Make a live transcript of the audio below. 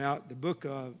Out the book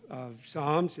of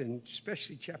Psalms, and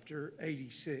especially chapter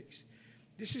 86.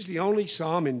 This is the only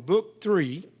psalm in book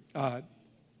 3,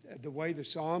 the way the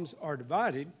psalms are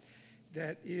divided,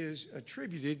 that is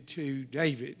attributed to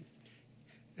David.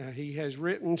 He has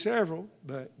written several,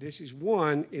 but this is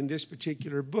one in this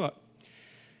particular book.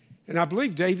 And I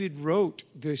believe David wrote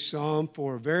this psalm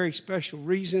for a very special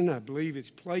reason. I believe it's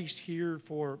placed here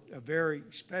for a very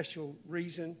special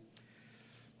reason.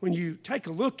 When you take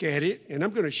a look at it, and I'm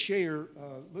going to share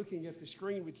looking at the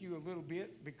screen with you a little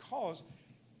bit because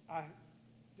I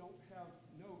don't have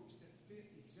notes that fit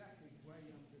exactly the way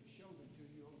I'm going to show them to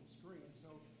you on the screen. So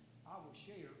I will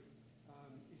share.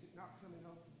 Is it not coming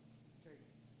up? Okay.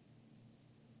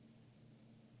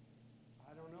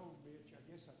 I don't know, Mitch. I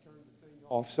guess I turned the thing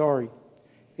off. Sorry.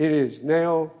 It is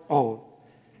now on.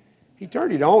 He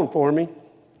turned it on for me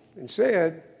and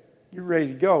said, "You're ready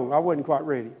to go." I wasn't quite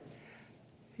ready.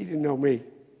 He didn't know me.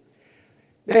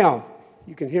 Now,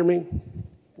 you can hear me?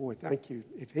 Boy, thank you.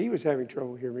 If he was having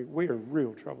trouble hearing me, we are in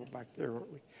real trouble back there,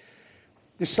 aren't we?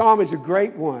 This psalm is a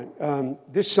great one.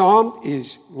 This psalm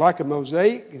is like a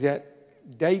mosaic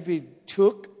that David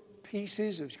took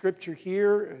pieces of scripture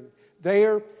here and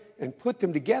there and put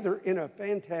them together in a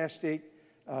fantastic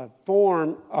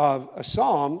form of a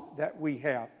psalm that we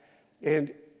have.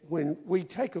 And when we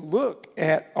take a look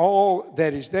at all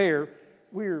that is there,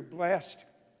 we are blessed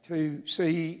to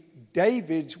see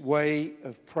David's way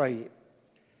of praying.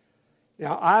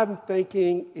 Now, I'm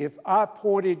thinking if I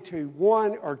pointed to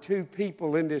one or two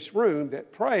people in this room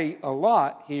that pray a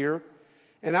lot here,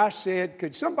 and I said,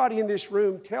 could somebody in this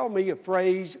room tell me a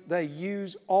phrase they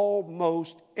use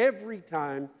almost every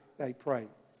time they pray?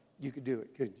 You could do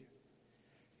it, couldn't you?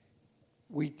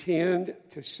 We tend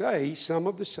to say some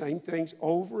of the same things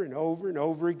over and over and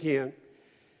over again.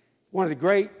 One of the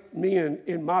great men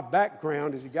in my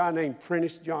background is a guy named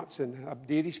Prentice Johnson. I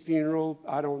did his funeral,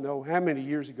 I don't know how many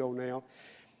years ago now.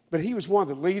 But he was one of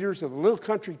the leaders of a little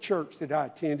country church that I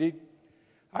attended.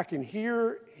 I can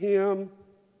hear him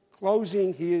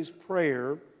closing his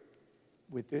prayer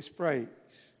with this phrase: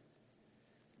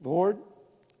 "Lord,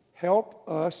 help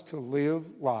us to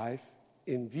live life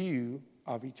in view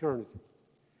of eternity."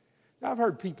 Now, I've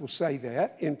heard people say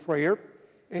that in prayer,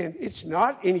 and it's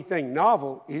not anything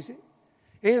novel, is it?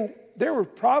 And there were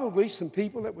probably some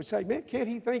people that would say, man, can't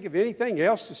he think of anything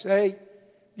else to say?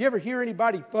 You ever hear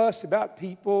anybody fuss about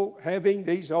people having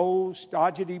these old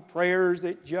stodgy prayers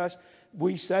that just,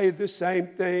 we say the same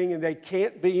thing and they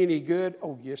can't be any good?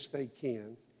 Oh, yes, they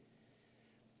can.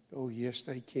 Oh, yes,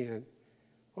 they can.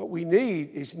 What we need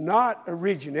is not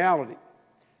originality.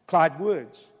 Clyde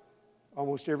Woods,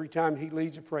 almost every time he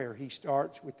leads a prayer, he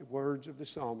starts with the words of the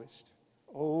psalmist.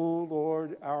 O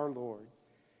Lord, our Lord,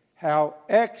 how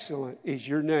excellent is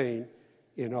your name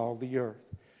in all the earth.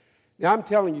 Now, I'm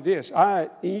telling you this.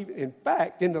 In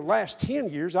fact, in the last 10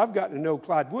 years, I've gotten to know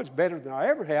Clyde Woods better than I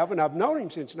ever have, and I've known him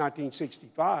since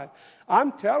 1965.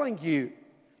 I'm telling you,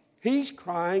 he's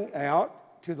crying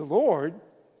out to the Lord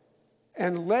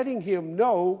and letting him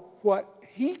know what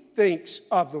he thinks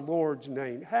of the Lord's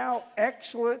name. How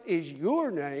excellent is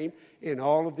your name in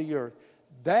all of the earth.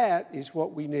 That is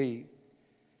what we need.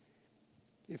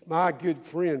 If my good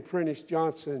friend Prentice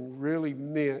Johnson really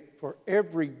meant for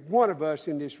every one of us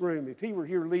in this room, if he were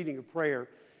here leading a prayer,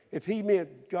 if he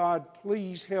meant, God,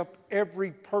 please help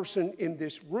every person in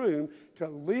this room to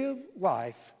live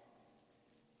life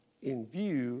in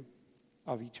view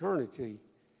of eternity,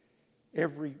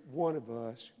 every one of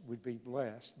us would be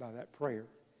blessed by that prayer.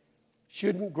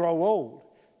 Shouldn't grow old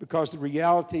because the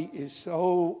reality is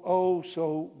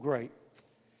so great.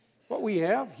 What we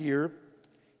have here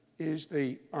is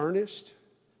the earnest,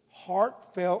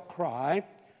 heartfelt crying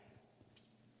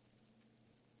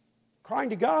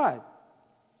to God,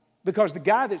 because the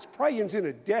guy that's praying is in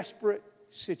a desperate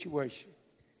situation.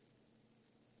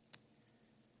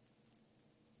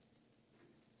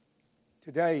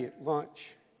 Today at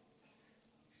lunch,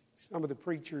 some of the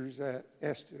preachers at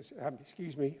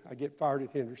I get fired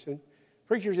at Henderson.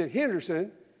 Preachers at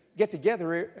Henderson get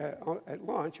together at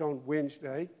lunch on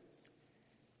Wednesday.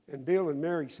 And Bill and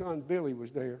Mary's son, Billy,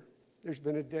 was there. There's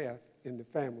been a death in the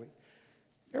family.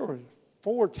 There were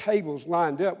 4 tables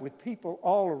lined up with people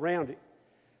all around it.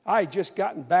 I had just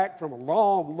gotten back from a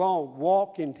long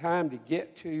walk in time to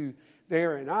get to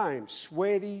there, and I am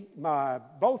sweaty.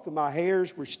 Both of my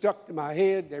hairs were stuck to my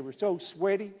head. They were so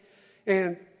sweaty.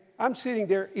 And I'm sitting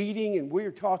there eating, and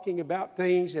we're talking about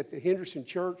things at the Henderson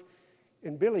church.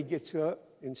 And Billy gets up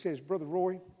and says, Brother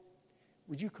Roy,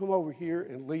 would you come over here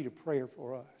and lead a prayer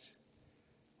for us?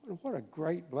 What a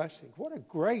great blessing. What a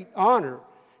great honor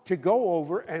to go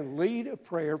over and lead a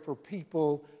prayer for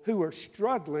people who are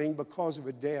struggling because of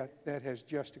a death that has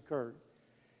just occurred.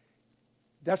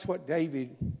 That's what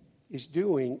David is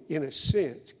doing in a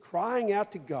sense, crying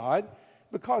out to God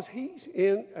because he's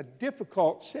in a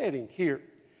difficult setting here.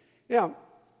 Now,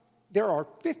 there are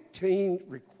 15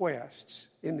 requests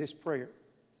in this prayer.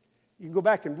 You can go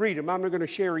back and read them. I'm not going to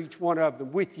share each one of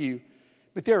them with you.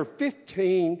 But there are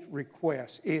 15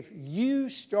 requests. If you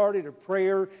started a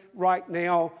prayer right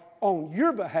now on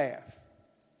your behalf,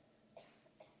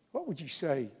 what would you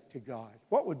say to God?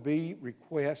 What would be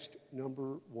request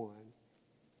number 1?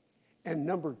 And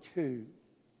number 2,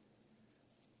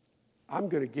 I'm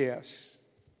going to guess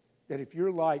that if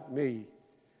you're like me,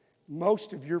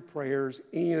 most of your prayers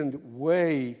end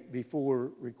way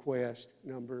before request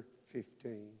number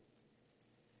 15.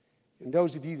 And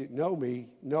those of you that know me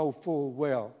know full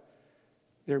well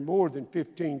there are more than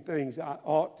 15 things I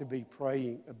ought to be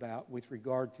praying about with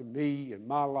regard to me and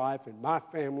my life and my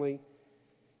family.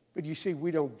 But you see,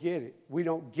 we don't get it. We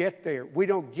don't get there. We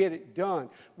don't get it done.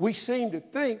 We seem to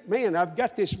think, man, I've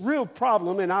got this real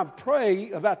problem and I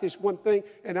pray about this one thing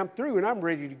and I'm through and I'm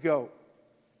ready to go.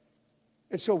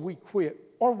 And so we quit,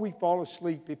 or we fall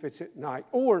asleep if it's at night.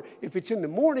 Or if it's in the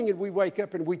morning and we wake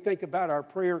up and we think about our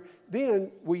prayer,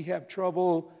 then we have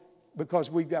trouble because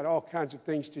we've got all kinds of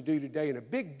things to do today and a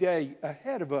big day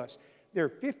ahead of us. There are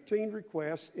 15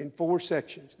 requests in 4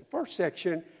 sections. The first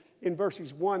section, in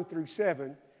verses 1 through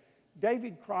 7,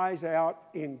 David cries out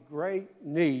in great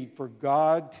need for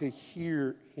God to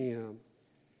hear him.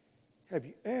 Have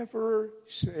you ever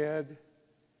said,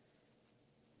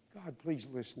 God, please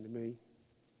listen to me?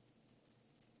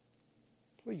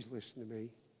 Please listen to me.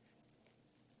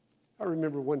 I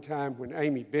remember one time when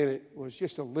Amy Bennett was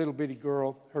just a little bitty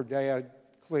girl, her dad,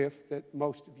 Cliff, that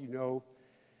most of you know,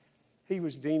 he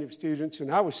was dean of students,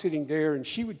 and I was sitting there, and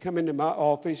she would come into my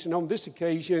office, and on this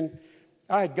occasion,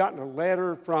 I had gotten a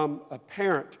letter from a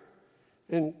parent,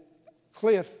 and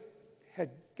Cliff had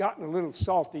gotten a little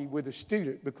salty with a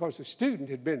student because the student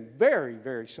had been very,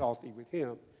 very salty with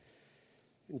him.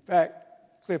 In fact,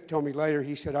 Cliff told me later,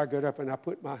 he said, I got up and I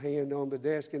put my hand on the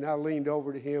desk and I leaned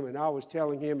over to him and I was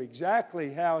telling him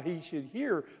exactly how he should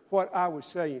hear what I was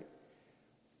saying.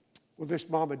 Well, this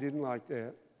mama didn't like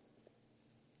that.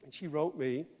 And she wrote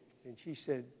me and she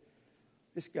said,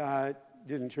 this guy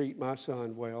didn't treat my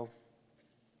son well.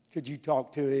 Could you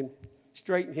talk to him,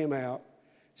 straighten him out?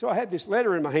 So I had this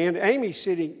letter in my hand. Amy's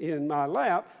sitting in my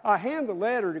lap. I hand the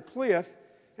letter to Cliff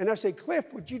and I say,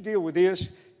 Cliff, would you deal with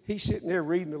this? He's sitting there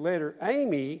reading the letter.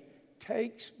 Amy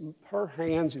takes her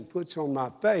hands and puts on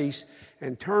my face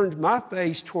and turns my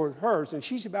face toward hers. And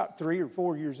she's about 3 or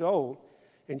 4 years old.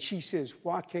 And she says,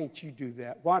 why can't you do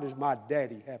that? Why does my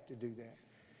daddy have to do that?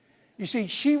 You see,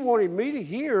 she wanted me to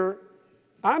hear,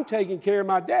 I'm taking care of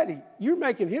my daddy. You're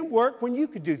making him work when you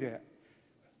could do that.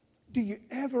 Do you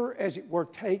ever, as it were,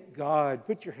 take God,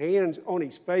 put your hands on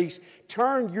his face,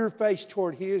 turn your face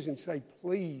toward his and say,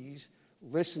 please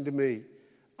listen to me.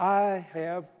 I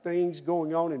have things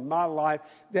going on in my life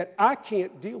that I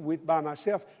can't deal with by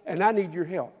myself, and I need your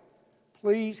help.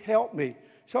 Please help me.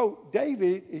 So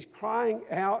David is crying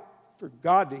out for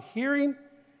God to hear him,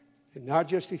 and not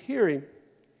just to hear him,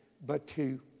 but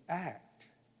to act,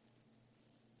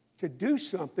 to do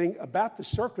something about the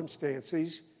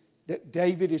circumstances that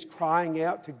David is crying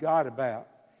out to God about.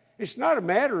 It's not a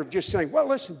matter of just saying, well,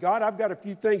 listen, God, I've got a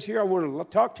few things here I want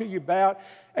to talk to you about.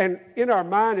 And in our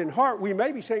mind and heart, we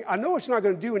may be saying, I know it's not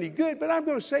going to do any good, but I'm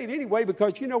going to say it anyway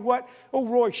because you know what? Old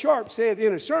Roy Sharp said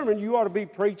in a sermon, you ought to be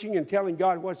preaching and telling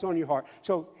God what's on your heart.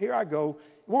 So here I go.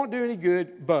 It won't do any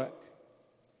good, but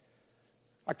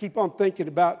I keep on thinking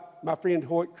about my friend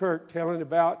Hoyt Kirk telling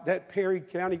about that Perry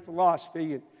County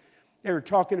philosophy. And they were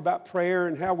talking about prayer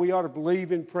and how we ought to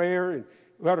believe in prayer and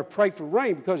we ought to pray for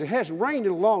rain because it hasn't rained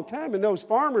in a long time, and those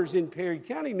farmers in Perry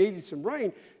County needed some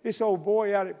rain. This old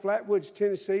boy out at Flatwoods,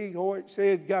 Tennessee, Hoyt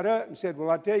said, got up and said, well,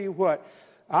 I tell you what,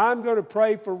 I'm going to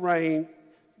pray for rain,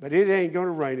 but it ain't going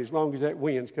to rain as long as that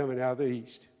wind's coming out of the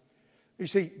east. You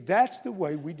see, that's the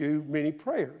way we do many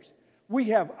prayers. We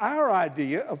have our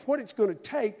idea of what it's going to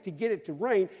take to get it to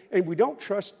rain, and we don't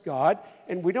trust God,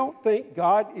 and we don't think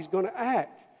God is going to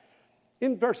act.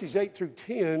 In verses 8 through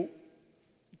 10,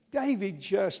 David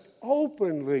just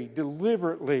openly,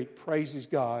 deliberately praises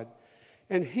God,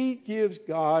 and he gives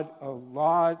God a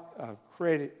lot of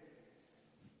credit.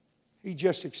 He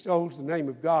just extols the name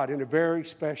of God in a very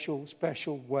special,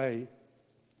 special way.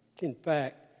 In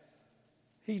fact,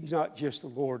 he's not just the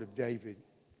Lord of David.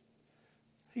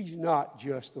 He's not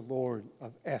just the Lord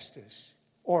of Estes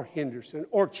or Henderson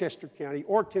or Chester County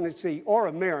or Tennessee or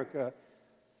America.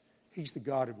 He's the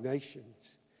God of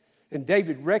nations. And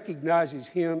David recognizes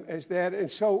him as that. And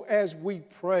so as we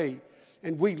pray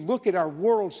and we look at our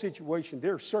world situation,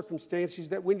 there are circumstances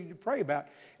that we need to pray about.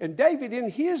 And David, in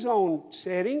his own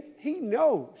setting, he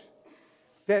knows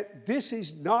that this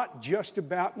is not just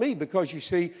about me, because you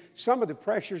see, some of the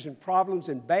pressures and problems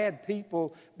and bad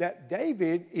people that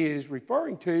David is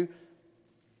referring to,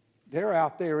 they're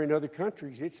out there in other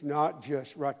countries. It's not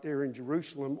just right there in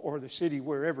Jerusalem or the city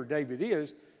wherever David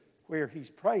is, where he's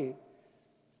praying.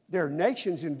 There are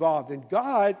nations involved, and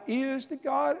God is the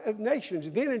God of nations.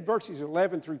 And then in verses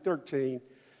 11 through 13,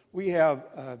 we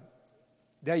have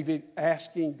David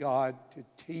asking God to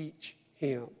teach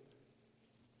him.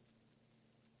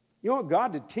 You want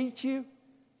God to teach you?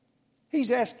 He's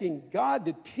asking God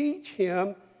to teach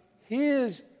him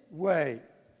his way.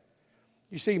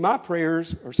 You see, my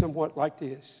prayers are somewhat like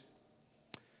this.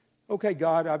 Okay,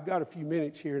 God, I've got a few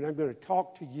minutes here, and I'm going to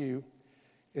talk to you,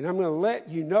 and I'm going to let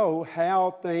you know how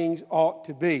things ought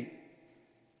to be.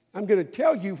 I'm going to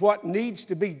tell you what needs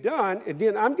to be done, and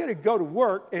then I'm going to go to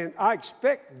work, and I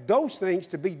expect those things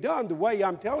to be done the way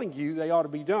I'm telling you they ought to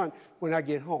be done when I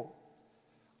get home.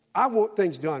 I want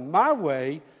things done my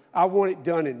way. I want it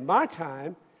done in my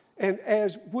time. And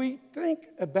as we think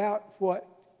about what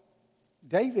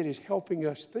David is helping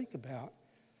us think about,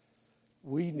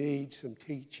 we need some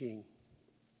teaching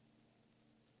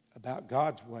about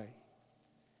God's way.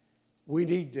 We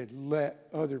need to let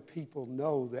other people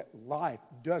know that life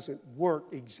doesn't work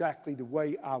exactly the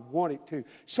way I want it to.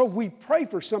 So we pray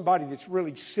for somebody that's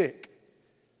really sick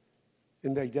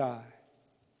and they die.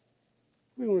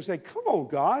 We want to say, come on,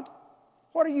 God.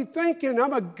 What are you thinking?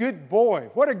 I'm a good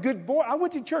boy. What a good boy. I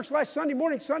went to church last Sunday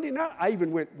morning, Sunday night. I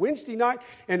even went Wednesday night,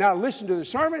 and I listened to the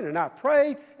sermon, and I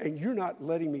prayed, and you're not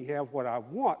letting me have what I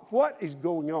want. What is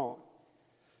going on?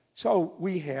 So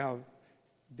we have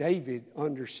David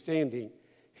understanding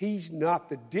he's not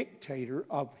the dictator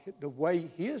of the way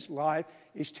his life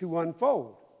is to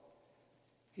unfold.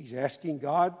 He's asking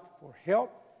God for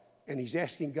help, and he's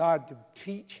asking God to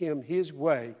teach him his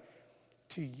way,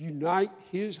 to unite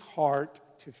his heart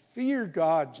to fear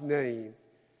God's name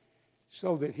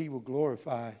so that he will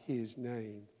glorify his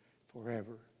name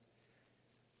forever.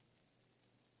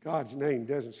 God's name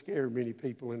doesn't scare many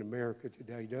people in America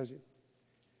today, does it?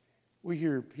 We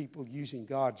hear people using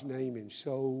God's name in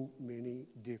so many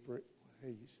different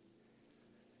ways.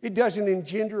 It doesn't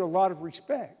engender a lot of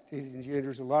respect. It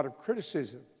engenders a lot of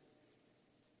criticism.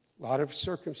 A lot of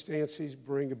circumstances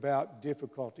bring about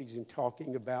difficulties in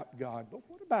talking about God. But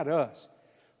what about us?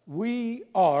 We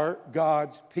are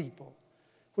God's people.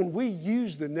 When we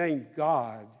use the name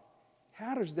God,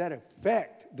 how does that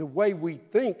affect the way we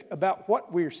think about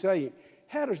what we're saying?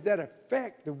 How does that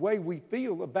affect the way we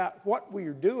feel about what we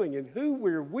are doing and who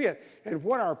we're with and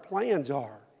what our plans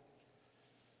are?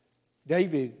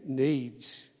 David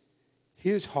needs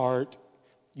his heart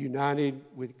united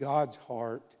with God's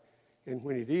heart. And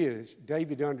when it is,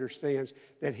 David understands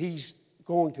that he's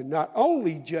going to not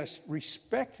only just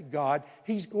respect God,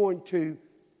 he's going to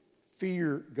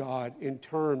fear God in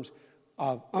terms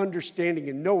of understanding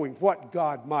and knowing what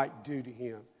God might do to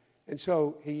him. And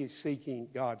so he is seeking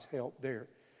God's help there.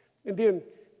 And then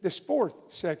this fourth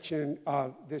section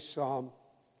of this psalm,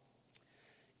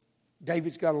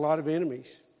 David's got a lot of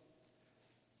enemies.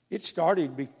 It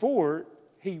started before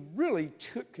he really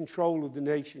took control of the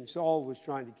nation. Saul was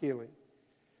trying to kill him.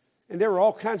 And there were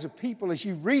all kinds of people. As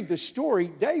you read the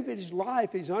story, David's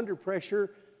life is under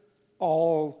pressure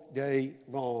all day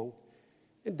long.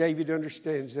 And David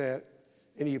understands that.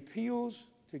 And he appeals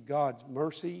to God's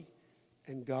mercy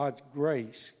and God's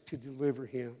grace to deliver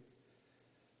him.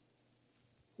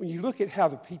 When you look at how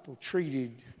the people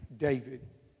treated David,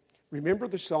 remember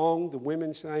the song the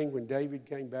women sang when David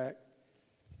came back?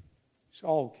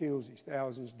 Saul kills his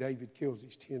thousands, David kills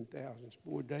his 10,000s.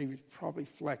 Boy, David's probably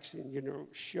flexing,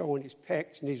 showing his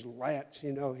pecs and his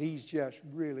lats, he's just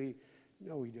really,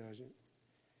 no, he doesn't.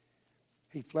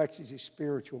 He flexes his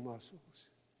spiritual muscles.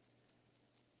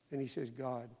 And he says,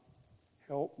 God,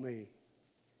 help me.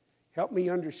 Help me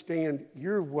understand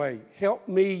your way. Help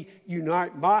me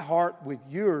unite my heart with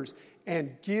yours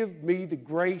and give me the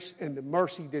grace and the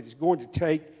mercy that it's going to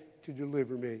take to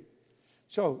deliver me.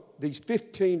 So these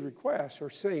 15 requests are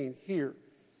seen here.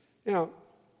 Now,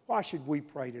 why should we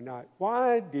pray tonight?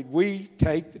 Why did we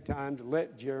take the time to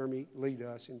let Jeremy lead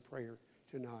us in prayer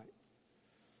tonight?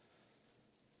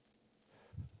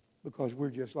 Because we're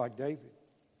just like David.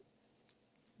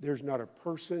 There's not a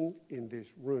person in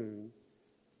this room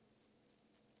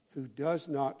who does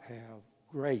not have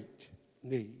great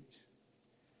needs.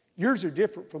 Yours are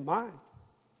different from mine.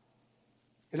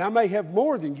 And I may have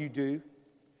more than you do,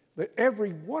 But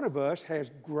every one of us has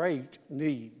great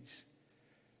needs.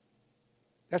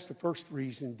 That's the first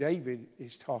reason David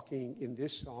is talking in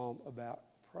this psalm about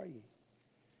praying.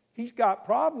 He's got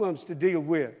problems to deal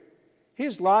with.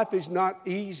 His life is not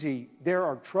easy. There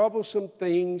are troublesome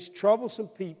things, troublesome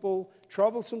people,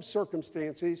 troublesome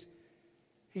circumstances.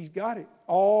 He's got it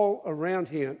all around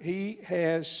him. He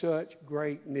has such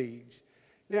great needs.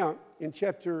 Now, in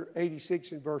chapter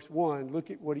 86 and verse 1,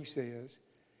 look at what he says.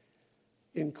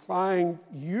 Incline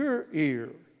your ear,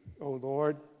 O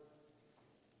Lord.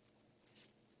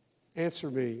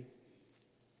 Answer me.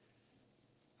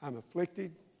 I'm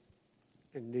afflicted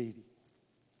and needy.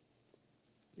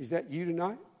 Is that you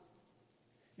tonight?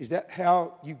 Is that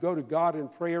how you go to God in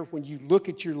prayer when you look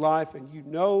at your life and you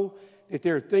know that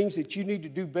there are things that you need to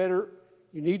do better,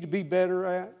 you need to be better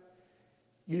at?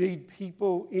 You need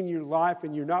people in your life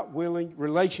and you're not willing.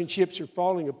 Relationships are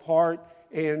falling apart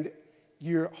and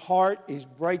your heart is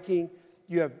breaking.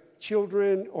 You have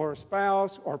children or a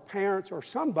spouse or parents or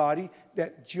somebody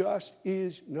that just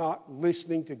is not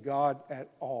listening to God at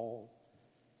all.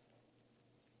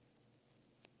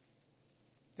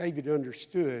 David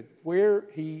understood where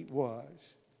he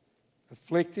was,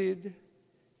 afflicted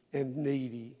and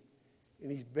needy,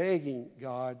 and he's begging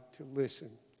God to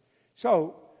listen.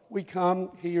 So we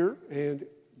come here, and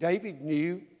David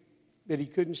knew that he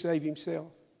couldn't save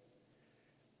himself.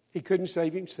 He couldn't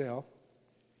save himself.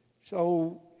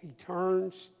 So he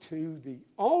turns to the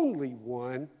only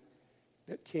one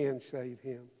that can save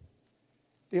him.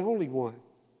 The only one.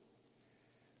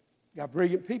 Got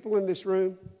brilliant people in this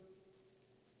room.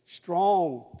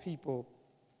 Strong people,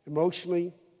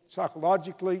 emotionally,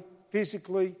 psychologically,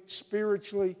 physically,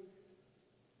 spiritually.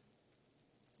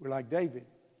 We're like David.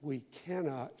 We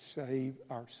cannot save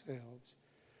ourselves.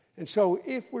 And so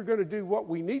if we're going to do what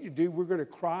we need to do, we're going to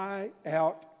cry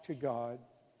out to God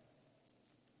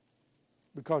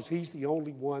because he's the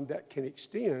only one that can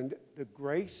extend the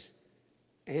grace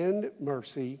and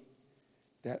mercy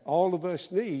that all of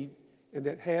us need and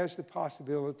that has the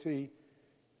possibility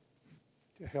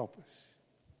to help us.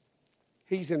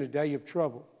 He's in a day of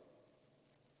trouble.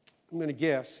 I'm going to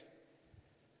guess,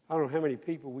 I don't know how many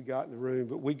people we got in the room,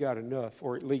 but we got enough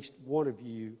for at least one of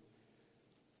you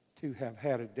to have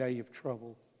had a day of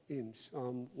trouble in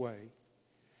some way.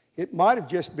 It might have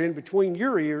just been between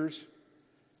your ears.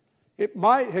 It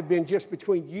might have been just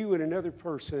between you and another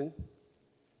person.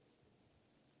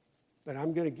 But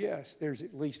I'm going to guess there's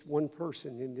at least one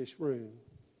person in this room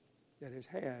that has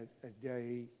had a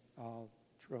day of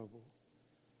trouble.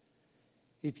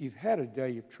 If you've had a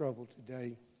day of trouble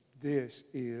today, this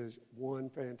is one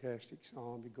fantastic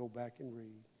psalm to go back and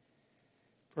read.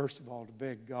 First of all, to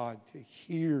beg God to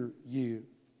hear you.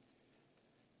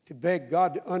 To beg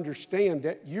God to understand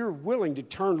that you're willing to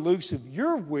turn loose of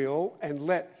your will and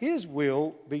let his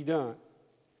will be done.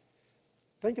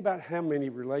 Think about how many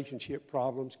relationship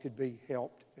problems could be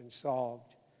helped and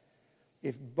solved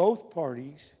if both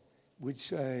parties would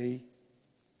say,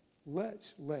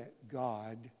 let's let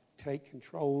God take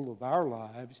control of our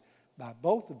lives by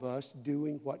both of us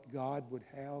doing what God would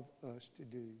have us to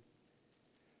do.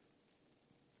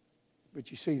 But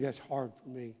you see, that's hard for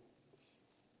me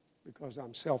because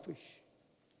I'm selfish,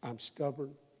 I'm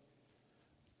stubborn,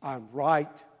 I'm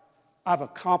right, I've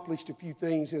accomplished a few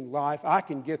things in life. I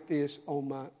can get this on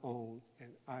my own,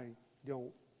 and I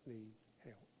don't need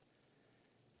help.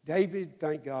 David,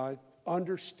 thank God,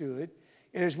 understood.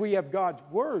 And as we have God's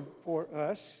word for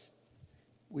us,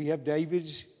 we have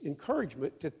David's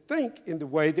encouragement to think in the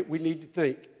way that we need to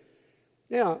think.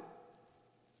 Now,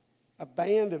 a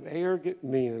band of arrogant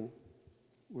men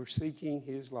were seeking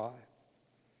his life.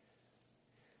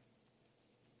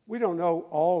 We don't know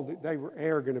all that they were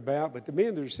arrogant about, but the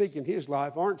men that are seeking his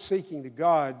life aren't seeking the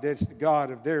God that's the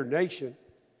God of their nation.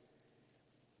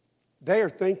 They are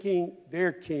thinking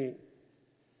their king.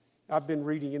 I've been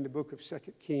reading in the book of 2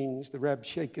 Kings. The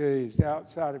Rabshakeh is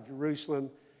outside of Jerusalem.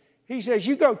 He says,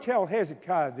 you go tell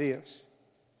Hezekiah this.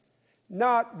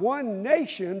 Not one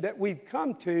nation that we've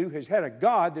come to has had a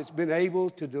God that's been able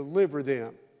to deliver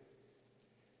them.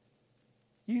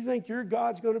 You think your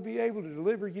God's going to be able to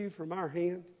deliver you from our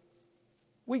hand?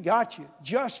 We got you,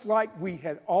 just like we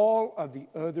had all of the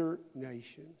other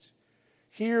nations.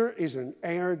 Here is an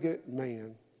arrogant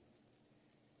man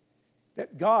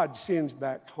that God sends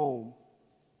back home,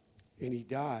 and he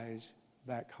dies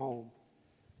back home.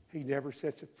 He never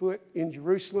sets a foot in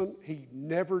Jerusalem. He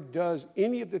never does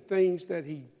any of the things that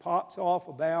he pops off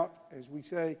about, as we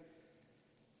say.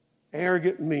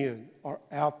 Arrogant men are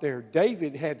out there.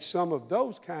 David had some of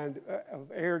those kind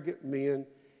of arrogant men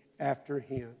after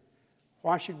him.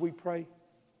 Why should we pray?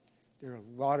 there are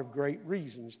a lot of great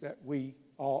reasons that we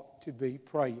ought to be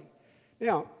praying.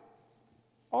 Now,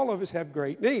 all of us have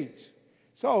great needs.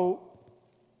 So,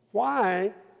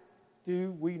 why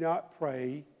do we not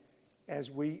pray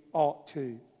as we ought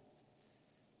to?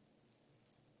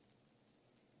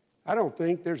 I don't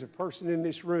think there's a person in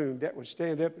this room that would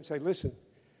stand up and say, listen,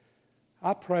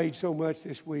 I prayed so much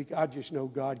this week, I just know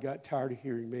God got tired of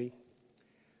hearing me.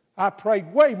 I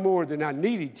prayed way more than I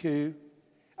needed to.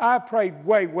 I prayed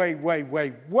way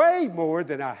more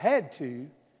than I had to.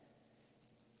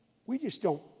 We just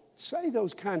don't say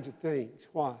those kinds of things.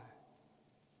 Why?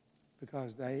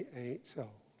 Because they ain't so.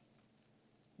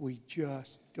 We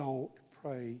just don't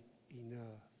pray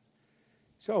enough.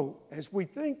 So, as we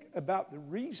think about the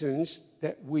reasons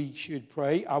that we should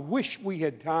pray, I wish we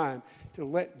had time to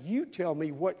let you tell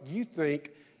me what you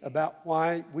think about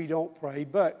why we don't pray,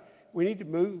 but we need to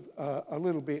move a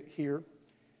little bit here.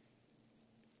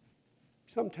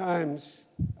 Sometimes,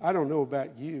 I don't know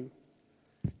about you,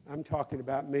 I'm talking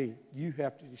about me. You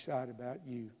have to decide about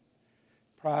you.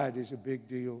 Pride is a big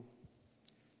deal.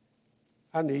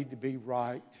 I need to be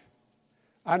right.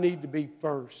 I need to be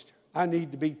first. I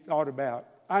need to be thought about.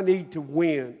 I need to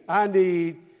win. I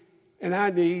need.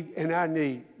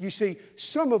 You see,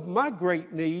 some of my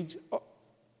great needs are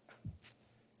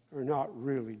not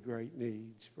really great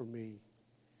needs for me.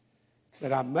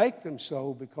 But I make them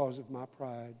so because of my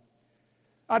pride.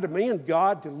 I demand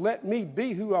God to let me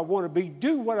be who I want to be,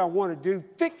 do what I want to do,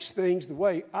 fix things the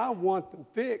way I want them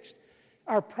fixed.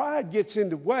 Our pride gets in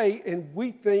the way, and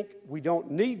we think we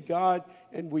don't need God,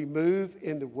 and we move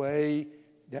in the way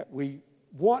that we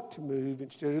want to move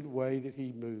instead of the way that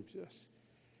He moves us.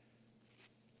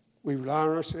 We rely on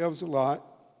ourselves a lot.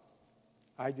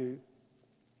 I do.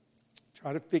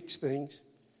 Try to fix things.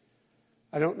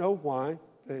 I don't know why,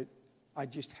 but I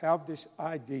just have this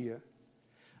idea.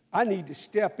 I need to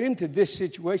step into this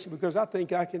situation because I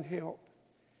think I can help.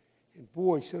 And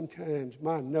boy, sometimes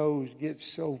my nose gets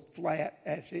so flat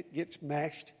as it gets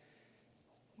mashed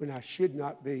when I should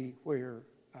not be where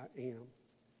I am.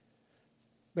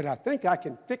 But I think I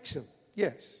can fix them.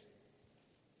 Yes.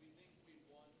 We think we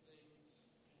want things,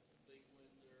 like when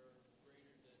they're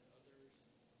greater than others.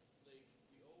 Like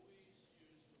we always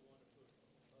choose to want to put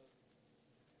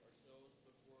ourselves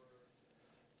before.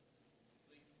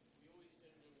 Like we always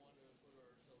tend to want to put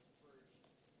ourselves first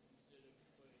instead of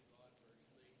putting God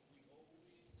first. Like we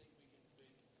always think we can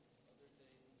fix other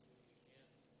things when we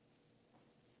can't,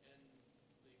 and like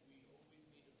we always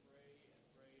need to pray and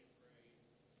pray and pray.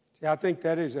 See, I think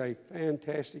that is a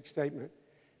fantastic statement.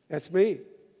 That's me.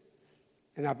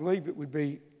 And I believe it would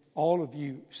be all of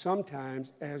you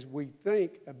sometimes as we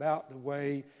think about the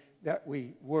way that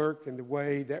we work and the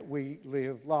way that we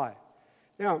live life.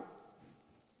 Now,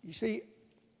 you see,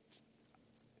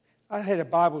 I had a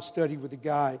Bible study with a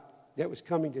guy that was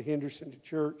coming to Henderson to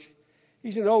church.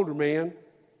 He's an older man.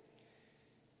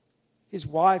 His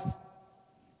wife,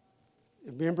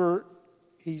 remember,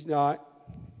 he's not.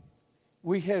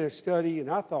 We had a study,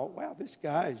 and I thought, wow, this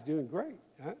guy is doing great.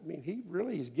 I mean, he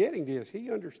really is getting this.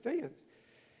 He understands.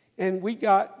 And we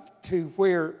got to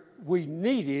where we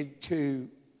needed to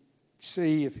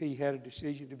see if he had a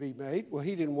decision to be made. Well,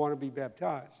 he didn't want to be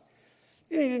baptized.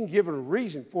 And he didn't give a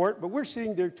reason for it, but we're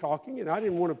sitting there talking, and I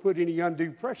didn't want to put any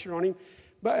undue pressure on him.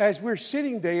 But as we're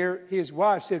sitting there, his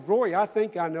wife said, Roy, I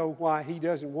think I know why he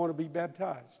doesn't want to be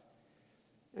baptized.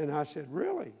 And I said,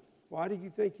 really? Why do you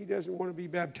think he doesn't want to be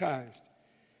baptized?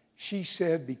 She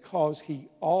said, because he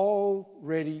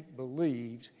already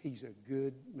believes he's a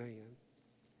good man.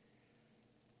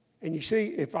 And you see,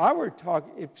 if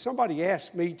somebody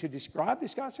asked me to describe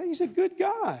this guy, I'd say he's a good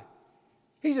guy.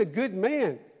 He's a good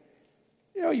man.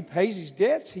 You know, he pays his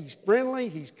debts, he's friendly,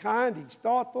 he's kind, he's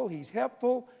thoughtful, he's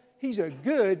helpful. He's a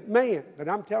good man. But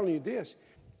I'm telling you this,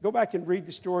 go back and read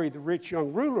the story of the rich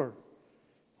young ruler.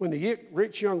 When the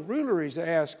rich young ruler is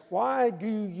asked, why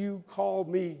do you call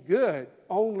me good?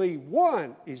 Only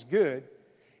one is good,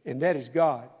 and that is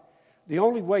God. The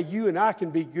only way you and I can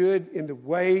be good in the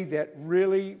way that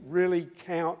really, really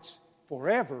counts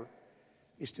forever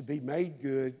is to be made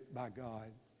good by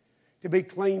God, to be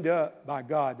cleaned up by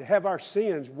God, to have our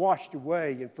sins washed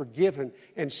away and forgiven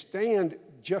and stand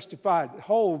justified,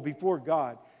 whole before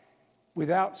God,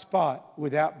 without spot,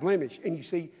 without blemish. And you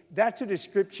see, that's a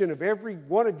description of every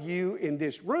one of you in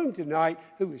this room tonight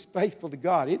who is faithful to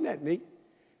God. Isn't that neat?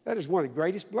 That is one of the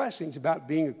greatest blessings about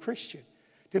being a Christian.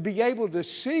 To be able to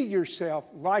see yourself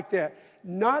like that,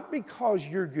 not because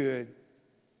you're good,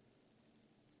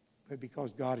 but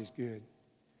because God is good.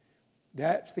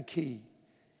 That's the key.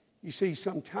 You see,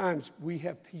 sometimes we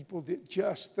have people that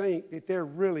just think that they're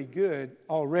really good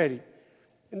already.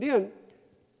 And then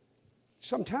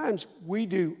sometimes we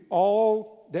do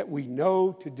all that we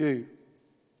know to do.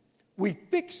 We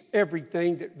fix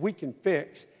everything that we can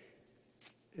fix.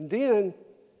 And then,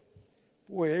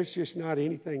 boy, there's just not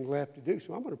anything left to do.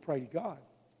 So I'm going to pray to God.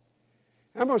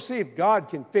 I'm going to see if God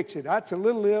can fix it. That's a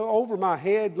little over my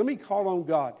head. Let me call on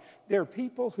God. There are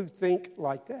people who think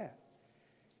like that.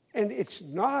 And it's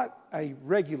not a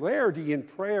regularity in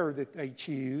prayer that they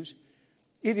choose.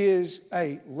 It is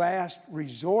a last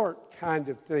resort kind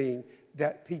of thing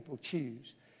that people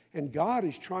choose. And God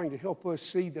is trying to help us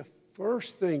see the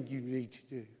first thing you need to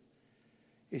do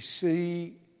is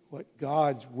see what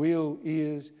God's will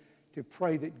is, to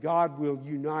pray that God will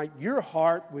unite your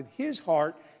heart with His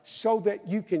heart so that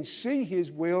you can see His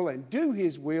will and do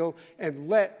His will and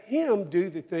let Him do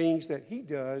the things that He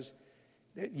does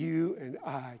that you and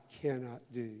I cannot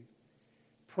do.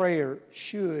 Prayer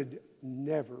should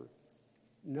never,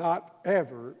 not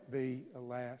ever be a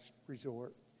last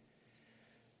resort.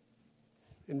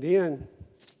 And then,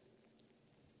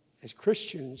 as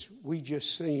Christians, we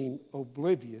just seem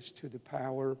oblivious to the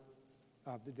power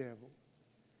of the devil.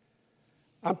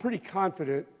 I'm pretty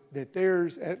confident that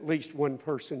there's at least one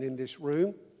person in this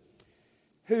room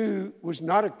who was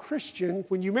not a Christian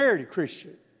when you married a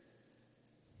Christian.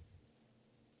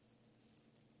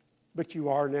 But you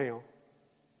are now.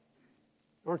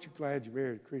 Aren't you glad you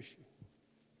married a Christian?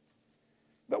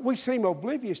 But we seem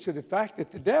oblivious to the fact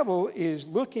that the devil is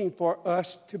looking for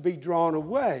us to be drawn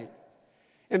away.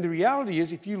 And the reality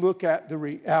is, if you look at the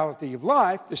reality of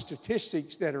life, the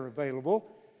statistics that are available,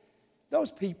 those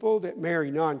people that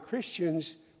marry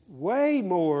non-Christians way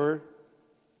more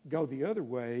go the other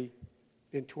way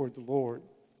than toward the Lord.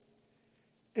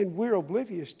 And we're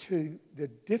oblivious to the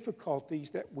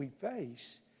difficulties that we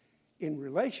face in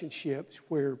relationships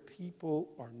where people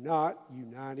are not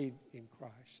united in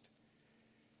Christ.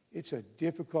 It's a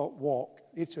difficult walk.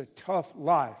 It's a tough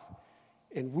life.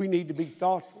 And we need to be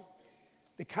thoughtful.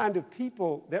 The kind of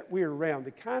people that we're around,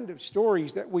 the kind of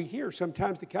stories that we hear,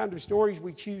 sometimes the kind of stories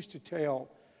we choose to tell,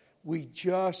 we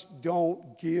just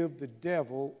don't give the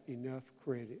devil enough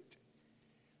credit.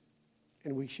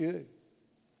 And we should.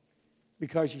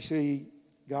 Because you see,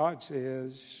 God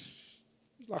says,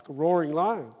 like a roaring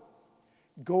lion,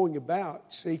 going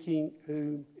about seeking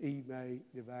whom He may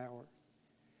devour.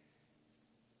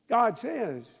 God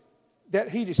says that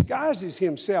He disguises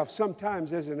Himself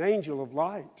sometimes as an angel of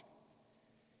light.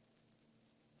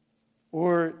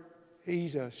 Or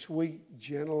He's a sweet,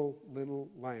 gentle little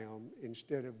lamb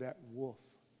instead of that wolf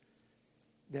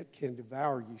that can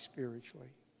devour you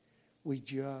spiritually. We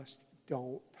just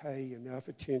don't pay enough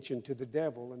attention to the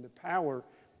devil and the power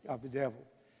of the devil.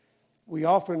 We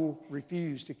often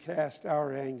refuse to cast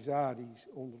our anxieties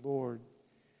on the Lord.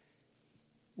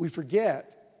 We just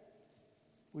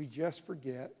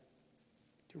forget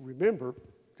to remember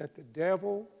that the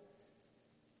devil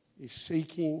is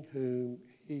seeking whom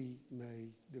he may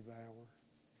devour.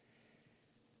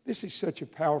 This is such a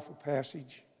powerful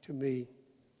passage to me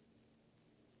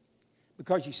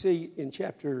because you see in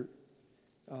chapter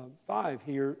 5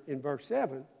 here in verse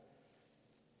 7,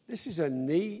 this is a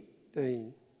neat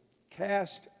thing.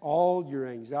 Cast all your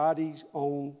anxieties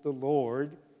on the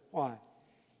Lord. Why?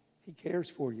 He cares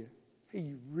for you.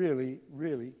 He really,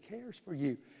 really cares for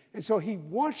you. And so He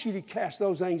wants you to cast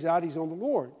those anxieties on the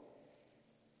Lord.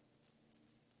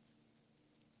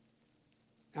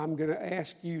 I'm going to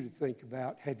ask you to think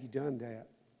about, have you done that?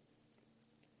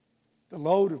 The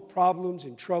load of problems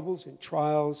and troubles and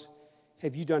trials,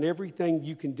 have you done everything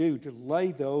you can do to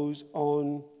lay those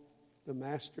on the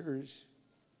Master's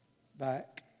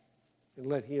back and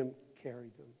let Him carry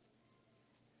them?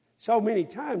 So many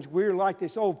times we're like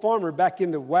this old farmer back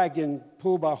in the wagon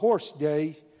pulled by horse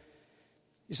days.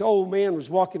 This old man was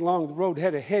walking along the road,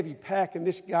 had a heavy pack, and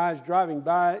this guy's driving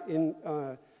by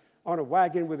on a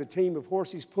wagon with a team of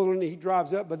horses pulling it. He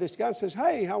drives up, but this guy says,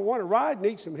 "Hey, I want to ride,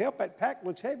 need some help. That pack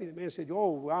looks heavy." The man said,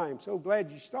 "Oh, I am so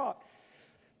glad you stopped."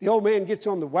 The old man gets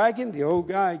on the wagon. The old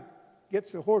guy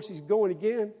gets the horses going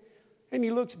again, and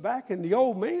he looks back, and the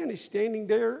old man is standing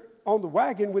there on the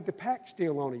wagon with the pack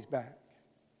still on his back.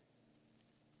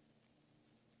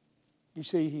 You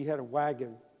see, he had a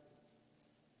wagon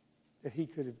that he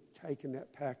could have taken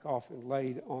that pack off and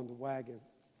laid on the wagon.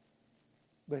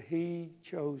 But he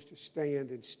chose to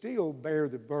stand and still bear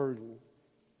the burden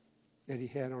that he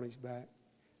had on his back.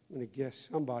 I'm going to guess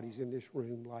somebody's in this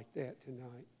room like that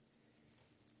tonight.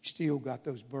 Still got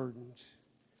those burdens.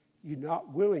 You're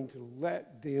not willing to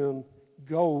let them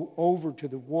go over to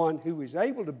the one who is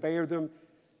able to bear them,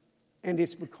 and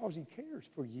it's because He cares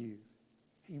for you.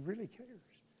 He really cares.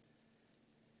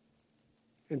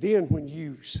 And then when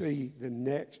you see the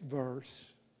next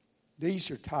verse, these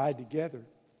are tied together.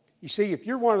 You see, if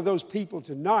you're one of those people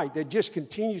tonight that just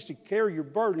continues to carry your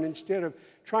burden instead of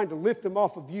trying to lift them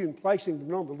off of you and placing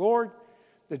them on the Lord,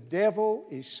 the devil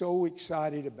is so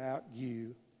excited about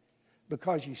you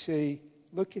because you see,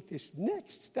 look at this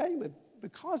next statement.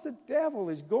 Because the devil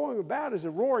is going about as a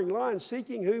roaring lion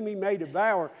seeking whom he may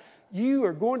devour, you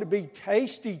are going to be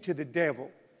tasty to the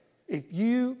devil if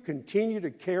you continue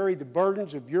to carry the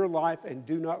burdens of your life and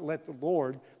do not let the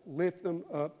Lord lift them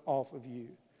up off of you.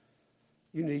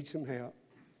 You need some help.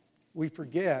 We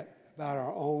forget about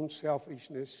our own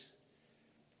selfishness,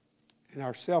 and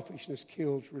our selfishness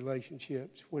kills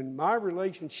relationships. When my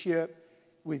relationship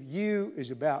with you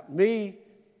is about me,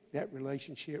 that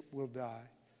relationship will die.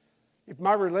 If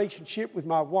my relationship with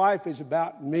my wife is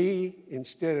about me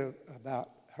instead of about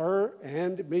her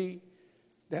and me,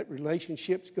 that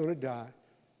relationship's going to die.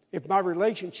 If my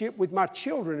relationship with my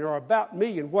children are about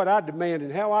me and what I demand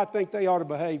and how I think they ought to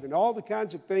behave and all the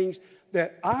kinds of things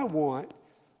that I want,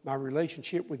 my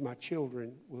relationship with my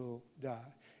children will die.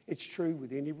 It's true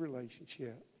with any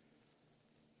relationship.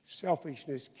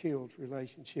 Selfishness kills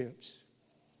relationships.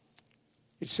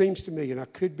 It seems to me, and I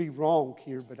could be wrong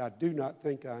here, but I do not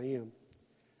think I am.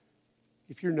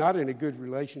 If you're not in a good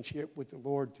relationship with the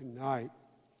Lord tonight,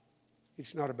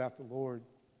 it's not about the Lord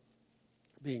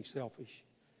being selfish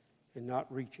and not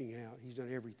reaching out. He's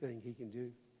done everything he can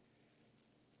do.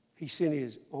 He sent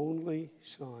his only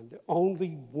son, the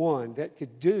only one that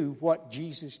could do what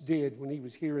Jesus did when he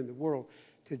was here in the world,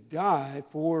 to die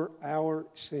for our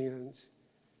sins.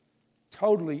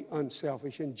 Totally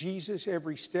unselfish. And Jesus,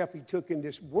 every step he took in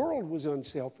this world was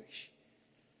unselfish.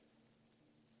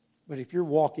 But if you're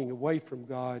walking away from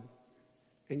God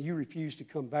and you refuse to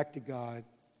come back to God,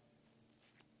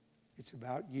 it's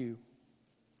about you.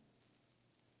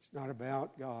 It's not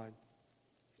about God.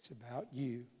 It's about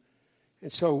you.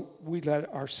 And so we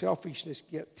let our selfishness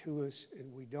get to us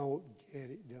and we don't get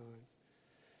it done.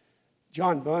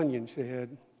 John Bunyan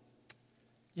said,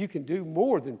 you can do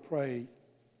more than pray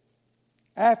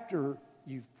after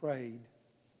you've prayed.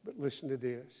 But listen to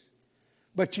this.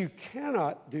 But you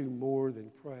cannot do more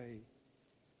than pray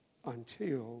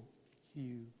until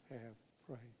you have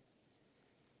prayed.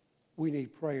 We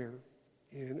need prayer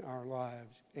in our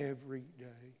lives every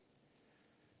day.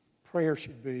 Prayer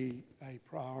should be a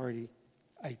priority,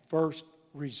 a first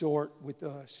resort with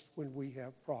us when we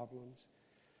have problems.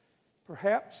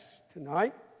 Perhaps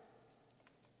tonight,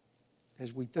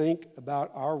 as we think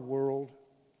about our world,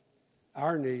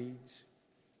 our needs,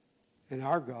 and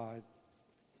our God,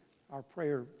 our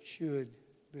prayer should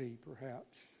be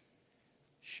perhaps,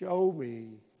 show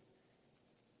me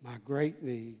my great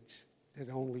needs that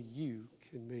only you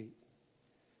can meet.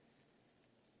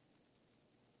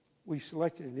 We've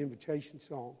selected an invitation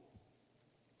song.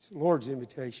 It's the Lord's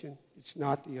invitation. It's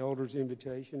not the elder's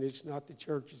invitation. It's not the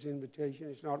church's invitation.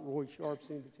 It's not Roy Sharp's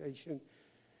invitation.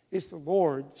 It's the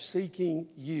Lord seeking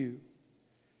you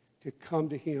to come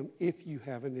to him if you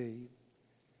have a need.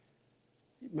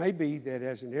 It may be that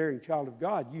as an erring child of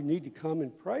God, you need to come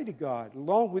and pray to God,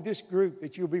 along with this group,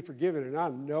 that you'll be forgiven. And I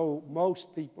know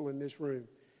most people in this room,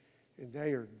 and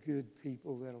they are good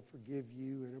people that'll forgive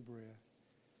you in a breath.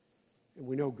 And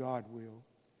we know God will.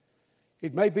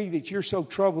 It may be that you're so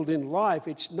troubled in life,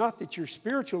 it's not that your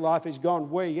spiritual life has gone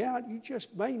way out. You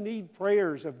just may need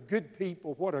prayers of good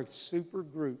people. What a super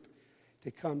group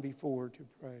to come before to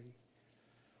pray.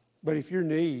 But if your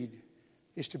need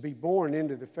is to be born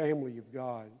into the family of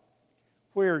God,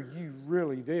 where you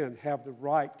really then have the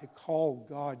right to call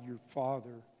God your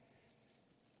Father,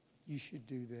 you should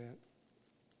do that.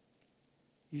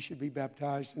 You should be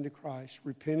baptized into Christ,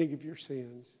 repenting of your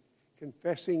sins,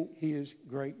 confessing his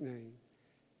great name.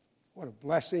 What a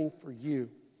blessing for you,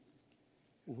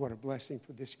 and what a blessing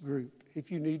for this group.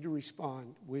 If you need to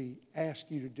respond, we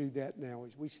ask you to do that now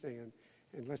as we stand,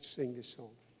 and let's sing this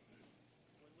song.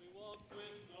 When we walk with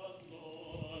the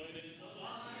Lord in the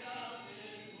light of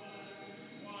his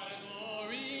word, what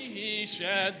glory he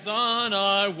sheds on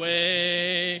our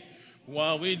way.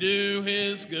 While we do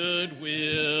his good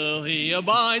will, he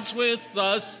abides with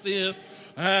us still,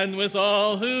 and with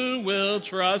all who will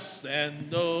trust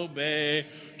and obey.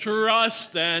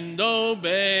 Trust and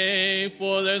obey,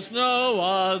 for there's no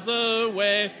other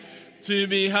way to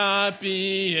be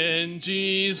happy in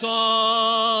Jesus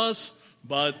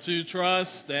but to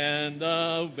trust and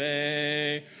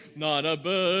obey. Not a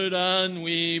burden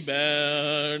we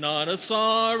bear, not a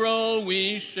sorrow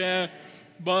we share,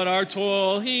 but our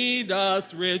toil he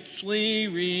doth richly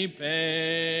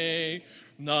repay.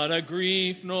 Not a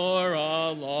grief nor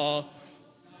a loss,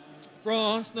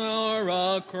 frost nor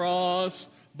a cross,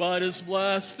 but is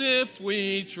blessed if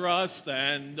we trust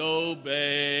and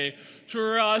obey.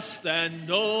 Trust and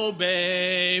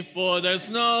obey, for there's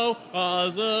no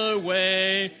other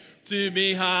way to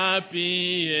be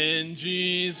happy in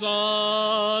Jesus,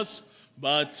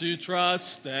 but to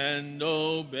trust and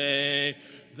obey.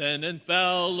 Then in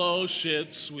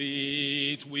fellowship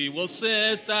sweet we will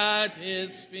sit at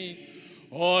his feet,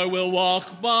 or we'll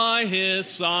walk by his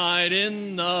side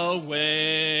in the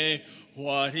way.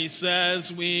 What he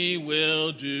says we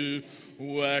will do,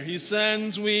 where he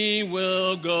sends we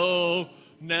will go.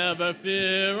 Never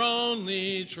fear,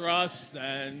 only trust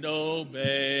and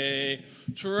obey.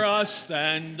 Trust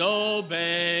and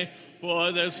obey,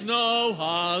 for there's no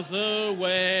other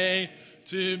way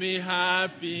to be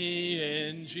happy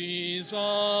in Jesus,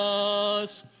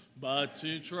 but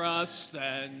to trust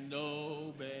and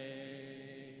obey.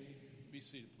 Be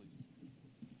seated, please.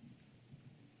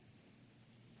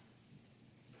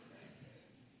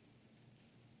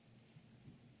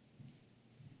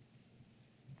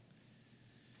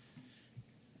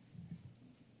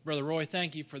 Brother Roy,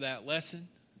 thank you for that lesson.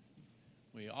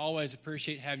 We always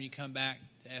appreciate having you come back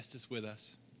to Estes with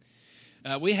us.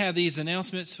 We have these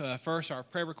announcements. First, our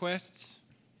prayer requests.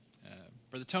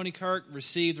 Brother Tony Kirk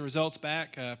received the results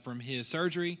back from his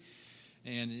surgery,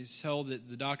 and he's told that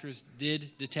the doctors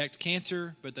did detect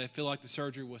cancer, but they feel like the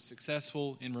surgery was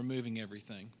successful in removing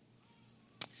everything.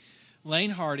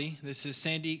 Lane Hardy, this is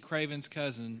Sandy Craven's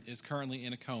cousin, is currently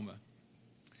in a coma.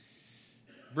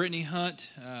 Brittany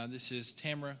Hunt, this is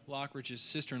Tamara Lockridge's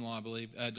sister-in-law, I believe,